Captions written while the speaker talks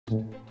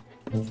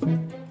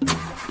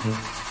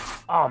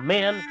Oh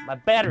man, my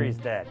battery's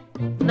dead.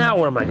 Now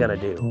what am I gonna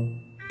do?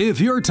 If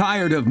you're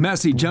tired of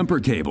messy jumper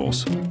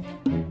cables,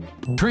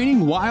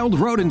 training wild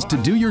rodents to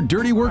do your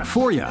dirty work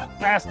for you,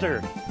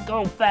 Faster!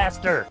 Go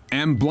faster!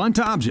 and blunt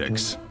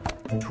objects,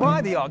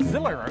 Try the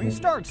auxiliary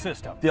start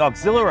system. The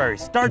auxiliary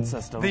start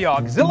system. The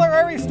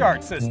auxiliary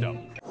start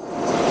system.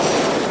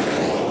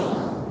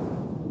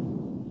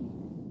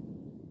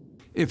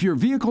 if your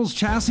vehicle's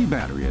chassis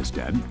battery is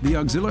dead, the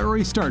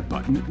auxiliary start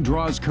button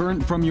draws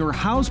current from your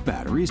house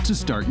batteries to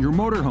start your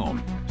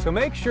motorhome. So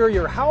make sure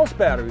your house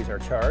batteries are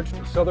charged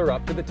so they're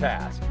up to the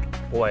task.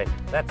 Boy,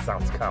 that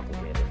sounds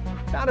complicated.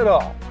 Not at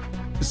all.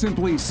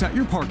 Simply set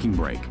your parking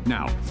brake.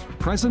 Now,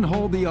 press and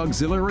hold the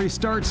auxiliary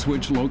start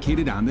switch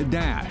located on the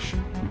dash.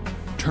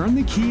 Turn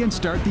the key and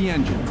start the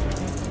engine.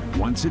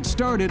 Once it's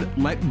started,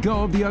 let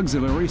go of the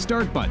auxiliary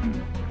start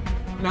button.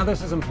 Now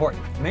this is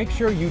important. Make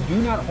sure you do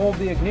not hold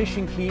the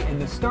ignition key in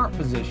the start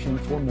position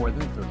for more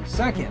than 30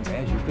 seconds,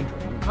 as you could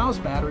drain your house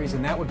batteries,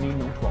 and that would mean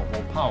no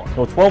 12-volt power.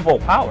 No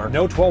 12-volt power?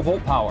 No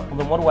 12-volt power. Well,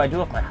 then what do I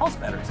do if my house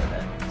batteries are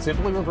dead?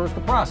 Simply reverse the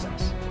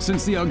process.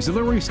 Since the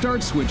auxiliary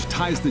start switch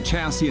ties the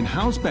chassis and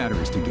house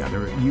batteries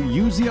together, you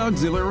use the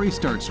auxiliary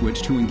start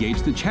switch to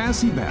engage the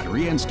chassis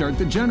battery and start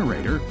the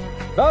generator,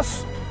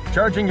 Thus,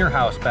 charging your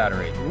house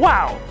battery.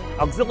 Wow!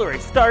 Auxiliary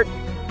start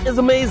is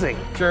amazing!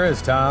 Sure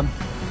is, Tom.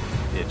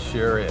 It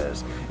sure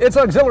is. It's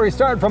auxiliary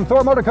start from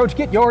Thor Motor Coach.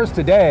 Get yours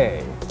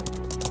today.